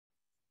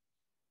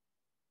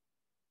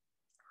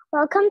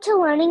Welcome to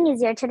Learning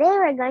Easier. Today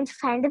we're going to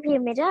find the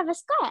perimeter of a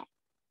square.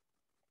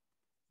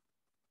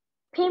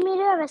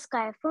 Perimeter of a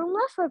square.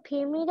 Formula for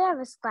perimeter of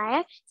a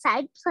square: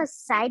 side plus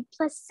side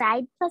plus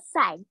side plus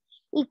side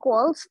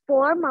equals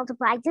 4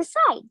 multiplied to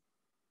side.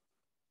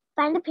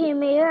 Find the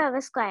perimeter of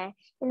a square.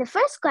 In the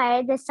first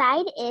square, the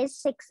side is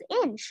 6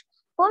 inch.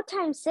 4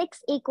 times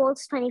 6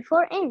 equals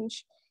 24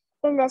 inch.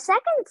 In the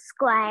second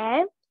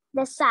square,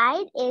 the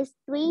side is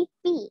 3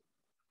 feet.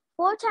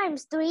 4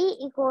 times 3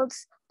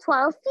 equals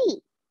 12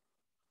 feet.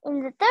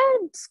 In the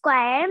third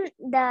square,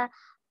 the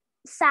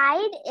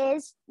side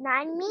is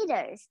 9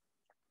 meters.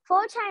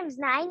 4 times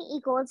 9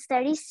 equals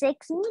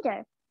 36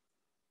 meters.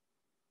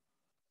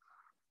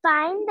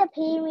 Find the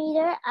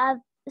perimeter of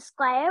the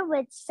square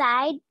with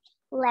side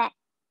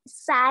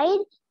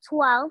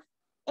 12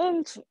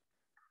 inches.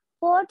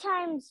 4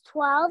 times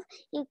 12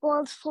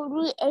 equals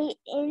 48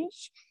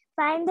 inch.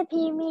 Find the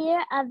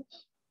perimeter of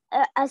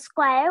a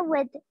square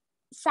with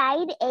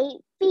side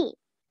 8 feet.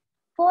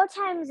 4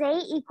 times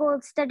 8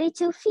 equals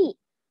 32 feet.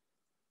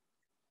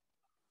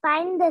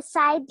 Find the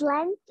side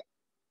length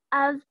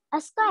of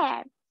a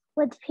square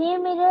with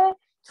perimeter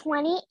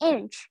 20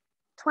 inch.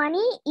 20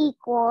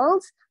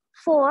 equals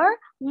 4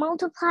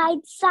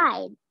 multiplied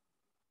side.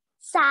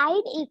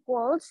 Side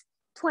equals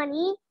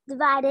 20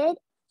 divided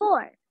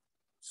 4.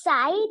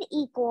 Side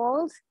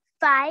equals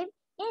 5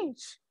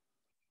 inch.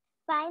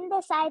 Find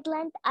the side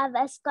length of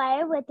a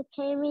square with the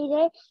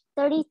perimeter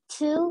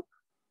 32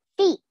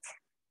 feet.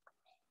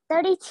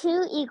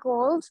 32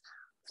 equals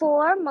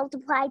 4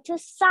 multiplied to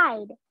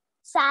side.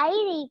 Side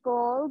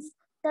equals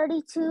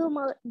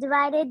 32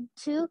 divided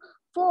to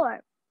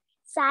 4.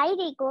 Side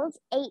equals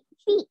 8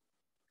 feet.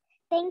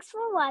 Thanks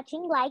for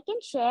watching. Like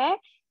and share.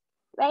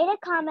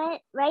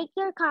 Write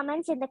your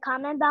comments in the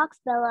comment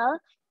box below.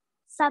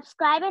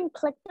 Subscribe and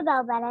click the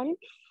bell button.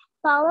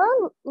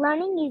 Follow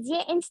Learning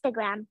Easier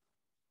Instagram.